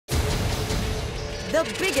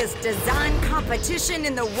The biggest design competition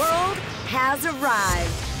in the world has arrived.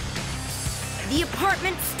 The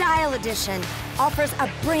Apartment Style Edition offers a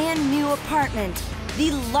brand new apartment,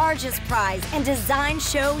 the largest prize in design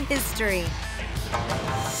show history.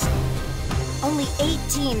 Only 8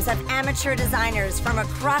 teams of amateur designers from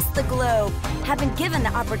across the globe have been given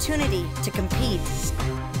the opportunity to compete.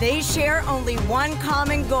 They share only one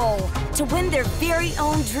common goal: to win their very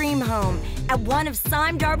own dream home at one of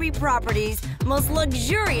Sime Darby Properties' most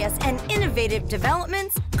luxurious and innovative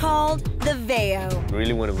developments called the Veo. We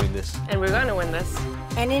really want to win this. And we're going to win this.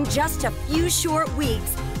 And in just a few short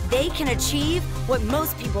weeks, they can achieve what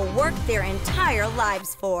most people work their entire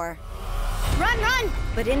lives for. Run, run!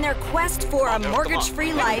 But in their quest for a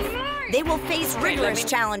mortgage-free life, they will face rigorous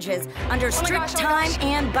challenges under strict time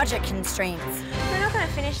and budget constraints. We're not gonna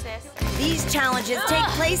finish this. These challenges take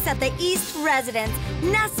place at the East Residence,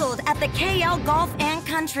 nestled at the KL Golf and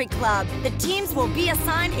Country Club. The teams will be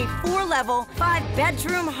assigned a 4-level,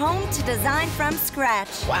 5-bedroom home to design from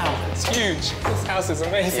scratch. Wow, it's huge. This house is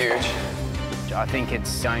amazing. Huge. I think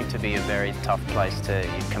it's going to be a very tough place to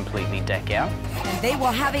completely deck out. And they will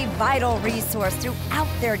have a vital resource throughout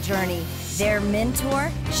their journey. Their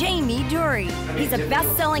mentor, Jamie Dury. He's a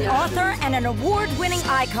best-selling author and an award-winning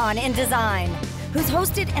icon in design, who's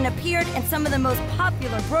hosted and appeared in some of the most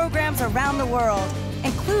popular programs around the world,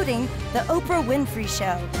 including The Oprah Winfrey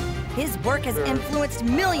Show. His work has influenced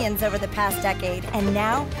millions over the past decade, and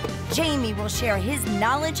now Jamie will share his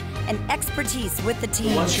knowledge and expertise with the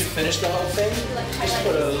team. Once you finish the whole thing, just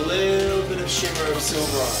put a little bit of shimmer of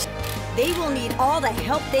silver on it. They will need all the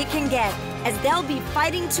help they can get, as they'll be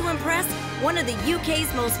fighting to impress one of the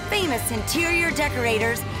UK's most famous interior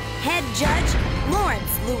decorators, head judge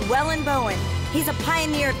Lawrence Llewellyn-Bowen. He's a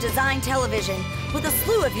pioneer of design television with a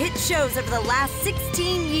slew of hit shows over the last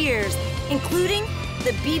 16 years, including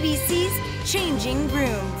the BBC's Changing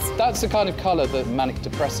Rooms. That's the kind of colour that manic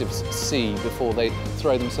depressives see before they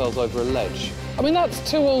throw themselves over a ledge. I mean, that's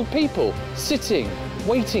 2 old people sitting,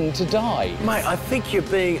 waiting to die. Mate, I think you're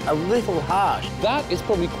being a little harsh. That is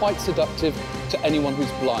probably quite seductive to anyone who's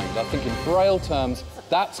blind. I think in Braille terms,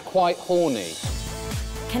 that's quite horny.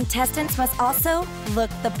 Contestants must also look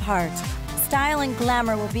the part. Style and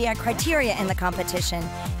glamour will be a criteria in the competition,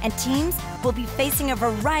 and teams will be facing a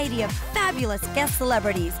variety of fabulous guest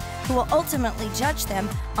celebrities who will ultimately judge them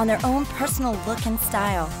on their own personal look and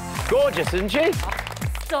style. Gorgeous, isn't she?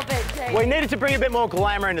 Stop it, Jake. We needed to bring a bit more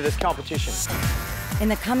glamour into this competition. In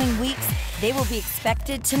the coming weeks, they will be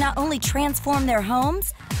expected to not only transform their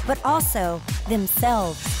homes, but also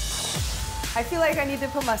themselves. I feel like I need to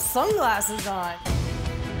put my sunglasses on.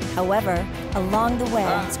 However, along the way,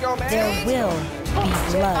 there will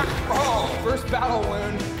be blood. Oh, first battle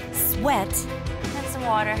wound. Sweat. And some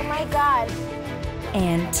water. Oh my God.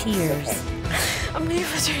 And tears. I'm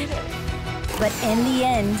dehydrated. But in the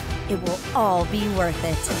end, it will all be worth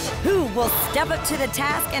it. Who will step up to the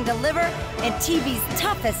task and deliver in TV's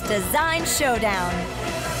toughest design showdown?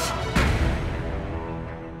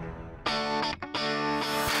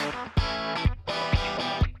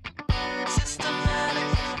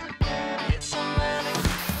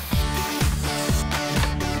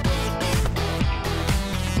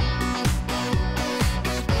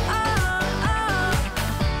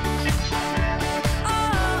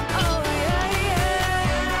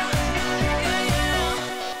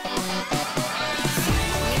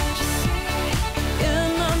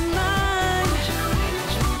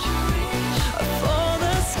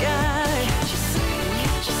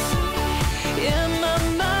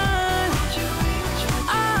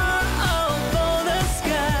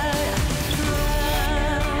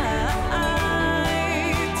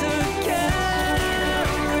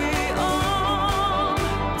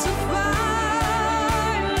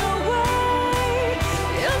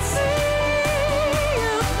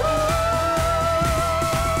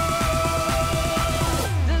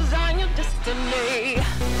 Design your destiny.